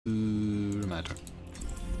matter.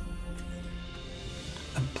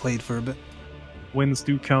 I've played for a bit. Wins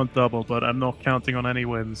do count double, but I'm not counting on any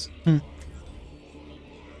wins.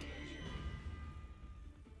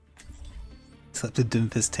 Except to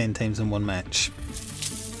Doomfist 10 times in one match.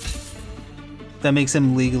 That makes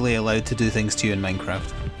him legally allowed to do things to you in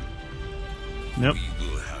Minecraft. Yep. We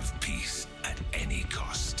will have peace at any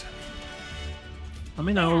cost. I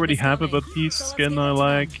mean, I already have a Baptiste skin I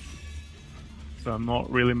like, so I'm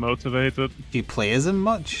not really motivated. Do you play as him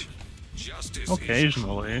much?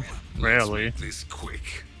 Occasionally, rarely. This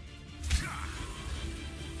quick.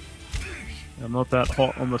 I'm not that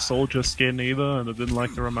hot on the soldier skin either, and I didn't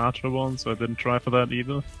like the Ramattra one, so I didn't try for that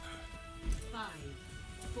either.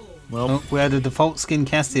 Well, Oh, we had a default skin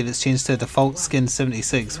Cassidy that's changed to a default skin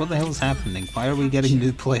 76. What the hell is happening? Why are we getting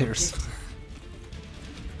new players?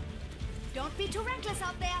 Don't be too reckless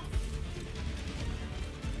out there.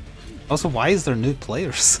 Also, why is there new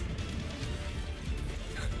players?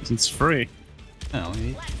 it's free. Oh,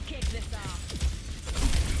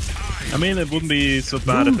 I mean, it wouldn't be so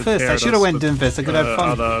bad if it Doomfist! I paired should have us went with, Doomfist, I could have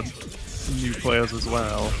fun. other new players as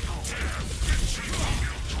well.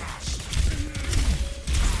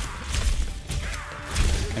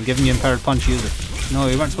 I'm giving you Empowered Punch, use it. No,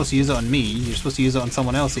 you weren't supposed to use it on me, you're supposed to use it on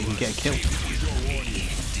someone else so you can get a kill.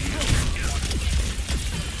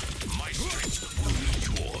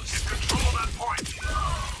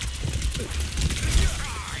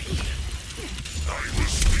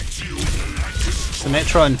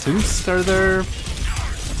 Ramattra and Toast, are there?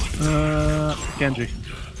 Genji.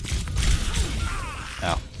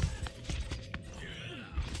 Oh.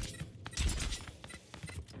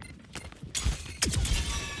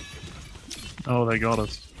 Oh, they got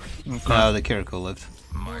us. Okay. No, the Kiriko lived.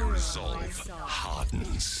 My resolve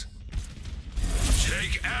hardens.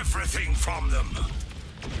 Take everything from them.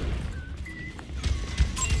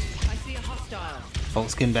 I see a hostile.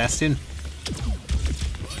 Default skin Bastion.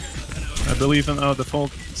 I believe in our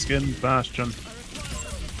default skin Bastion.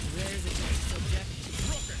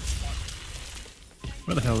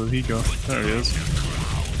 Where the hell did he go? There he is.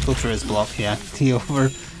 Go for his block, yeah. He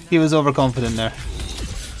was overconfident there.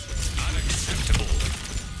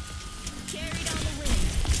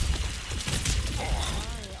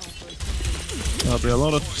 There'll be a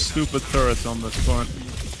lot of stupid turrets on this point.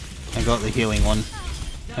 I got the healing one.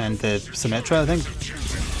 And the Symmetra, I think.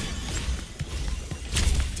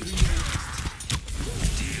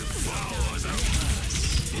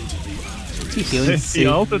 He healing He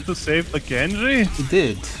ulted to save the Genji? He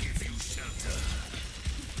did.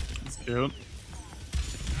 That's cute.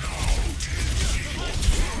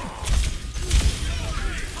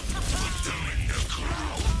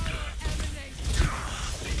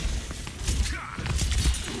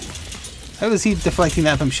 How is he deflecting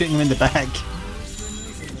that if I'm shooting him in the back?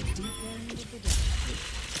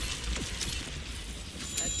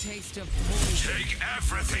 Take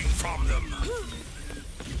everything from them.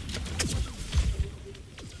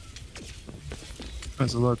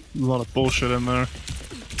 There's a lot of bullshit in there.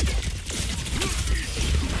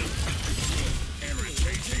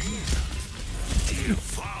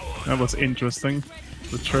 That was interesting.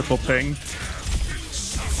 The triple ping.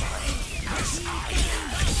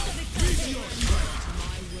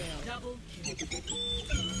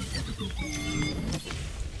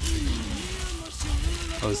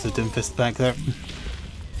 Oh, is the Doomfist back there?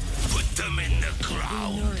 Put them in the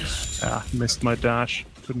ground. Ah, missed my dash.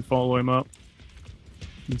 Couldn't follow him up.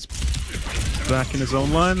 He's back in his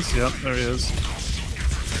own lines. Yep, there he is.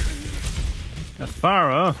 A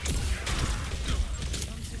Farah.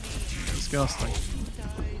 Disgusting.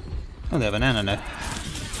 Oh, they have an Ana now.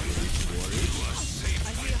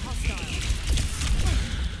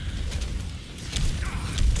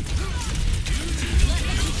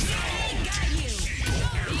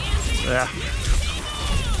 Yeah.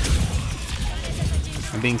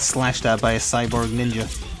 I'm being slashed at by a cyborg ninja.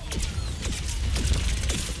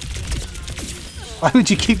 Why would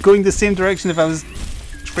you keep going the same direction if I was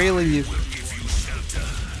trailing you?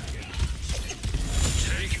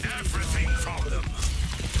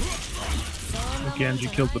 Genji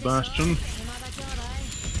killed the Bastion.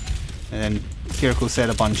 And then Kiriko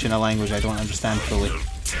said a bunch in a language I don't understand fully.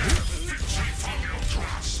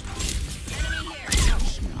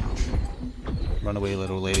 Run away,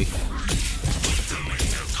 little lady.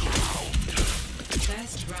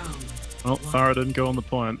 Well, Farah didn't go on the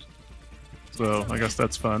point. So, I guess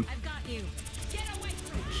that's fun.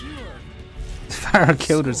 Farah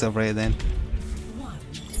killed herself right then.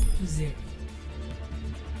 1-0.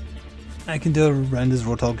 I can do a round as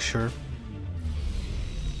Roadhog, sure.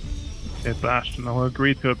 Okay, Bastion. I'll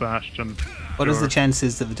agree to a Bastion. What is the Sure.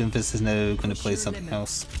 chances that the Doomfist is now going to play something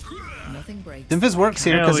else? Nothing breaks. Doomfist works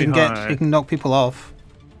here because Fairly high. he can knock people off.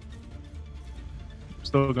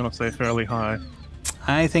 Still gonna say fairly high.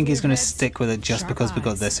 I think he's going to stick with it just because we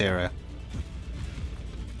got this era.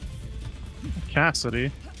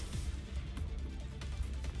 Cassidy.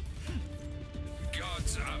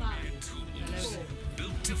 Gods are mere tools,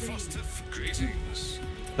 built to foster greetings.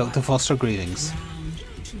 Dr. Foster, greetings. Round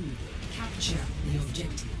 2. Capture the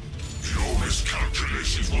objective. Your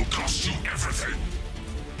miscalculations will cost you everything.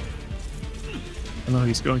 I know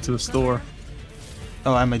he's going to the store.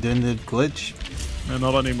 Oh, am I doing the glitch? No,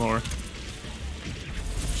 not anymore.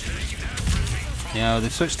 Yeah,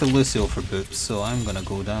 they've switched to Lucio for boops, so I'm gonna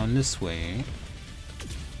go down this way.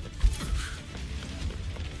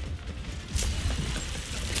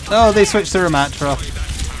 Oh, they switched to Ramattra.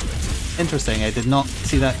 Interesting, I did not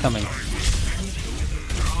see that coming.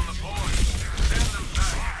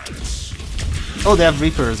 Oh, they have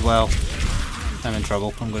Reaper as well. I'm in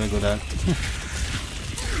trouble, I'm gonna go down.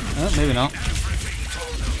 Oh, maybe not.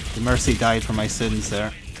 The Mercy died for my sins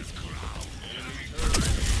there.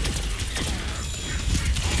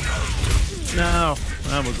 No,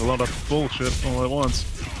 that was a lot of bullshit all at once.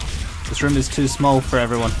 This room is too small for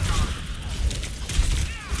everyone.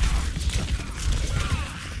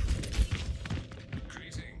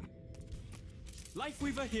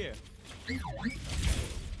 Lifeweaver here.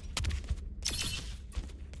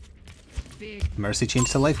 Mercy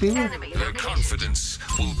changed to Lifeweaver? Their confidence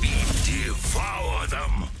will be devour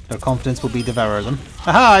them. Their confidence will be devour them.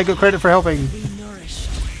 Aha! I got credit for helping! Be nourished.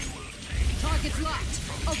 Target's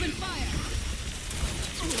locked. Open fire.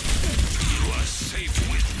 You are safe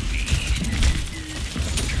with me.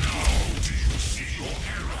 Now do you see your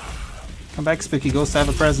error? Come back, Spooky Ghost, I have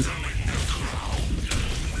a present.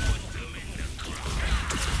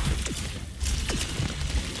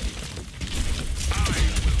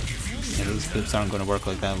 Yeah, these boops aren't going to work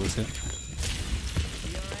like that, was it?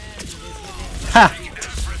 Ha!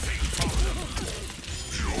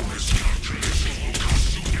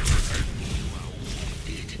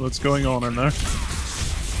 What's going on in there?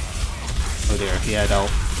 Oh dear, he had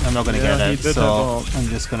ult. I'm not going to Yeah, get he out, did have so ult. I'm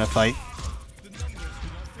just going to fight.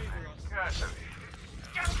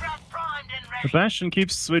 The Bastion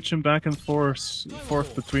keeps switching back and forth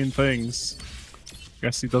between things.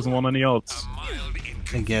 Guess he doesn't want any ults. Mild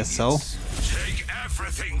I guess so. Take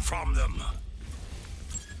everything from them.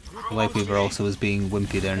 Lifeweaver also is being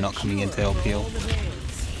wimpy there, not coming into LPL.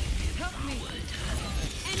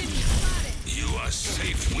 You are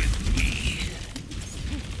safe with me.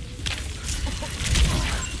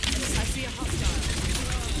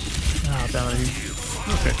 Ah, damn it.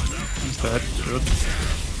 Okay, he's dead. Good.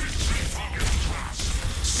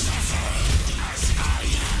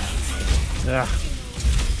 Yeah.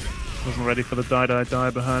 Wasn't ready for the die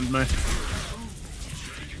behind me.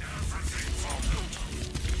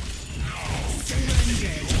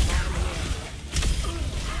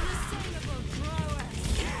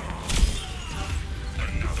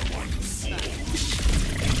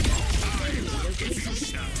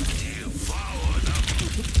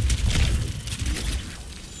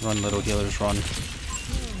 Run, little healers, run.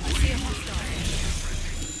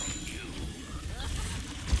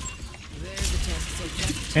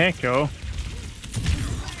 Echo.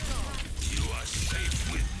 You are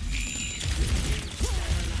safe with me.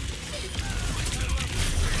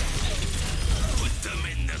 Put them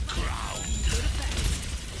in the ground.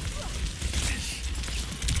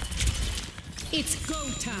 It's go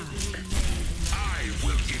time. I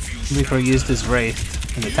will give you Reaper used his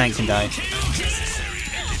Wraith, and the tank can die.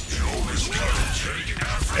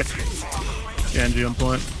 Genji on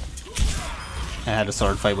point. I had a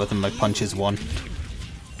sword fight with him, my punches won.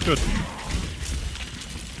 Good.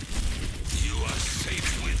 You are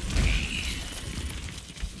safe with me.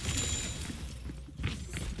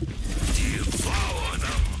 Devour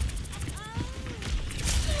them.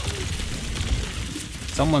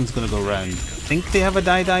 Someone's gonna go round. Think they have a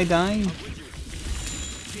die.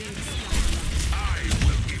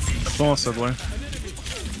 Possibly.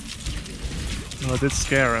 Oh, I did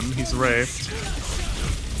scare him. He's wraithed.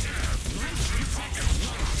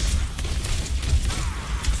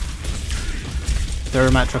 There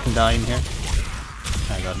Ramattra can die in here.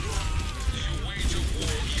 I got him.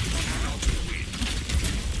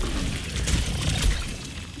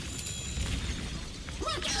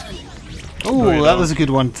 No, you Oh, that don't. was a good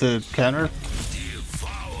one to counter.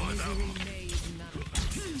 Devour them.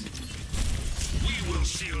 We will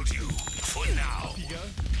shield you for now.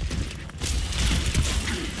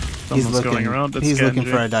 Someone's going around. It's he's looking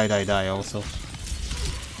Genji. for a die also.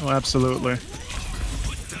 Oh, absolutely.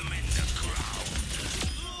 Put them in the ground.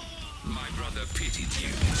 never pitied you.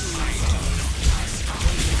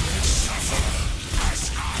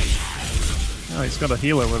 Oh, he's got a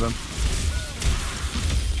healer with him.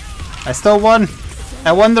 I still won.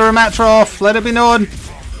 I won the Ramattra off. Let it be known.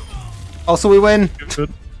 Also, we win.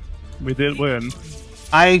 Good. We did win.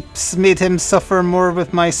 I made him suffer more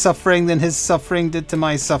with my suffering than his suffering did to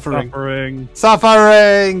my suffering. Suffering.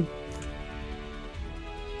 Suffering!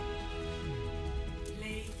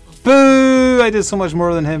 Boo! I did so much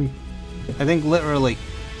more than him. I think literally.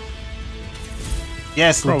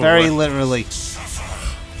 Yes, Probably. very literally.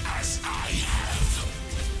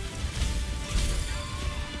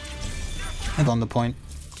 And on the point.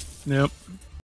 Yep.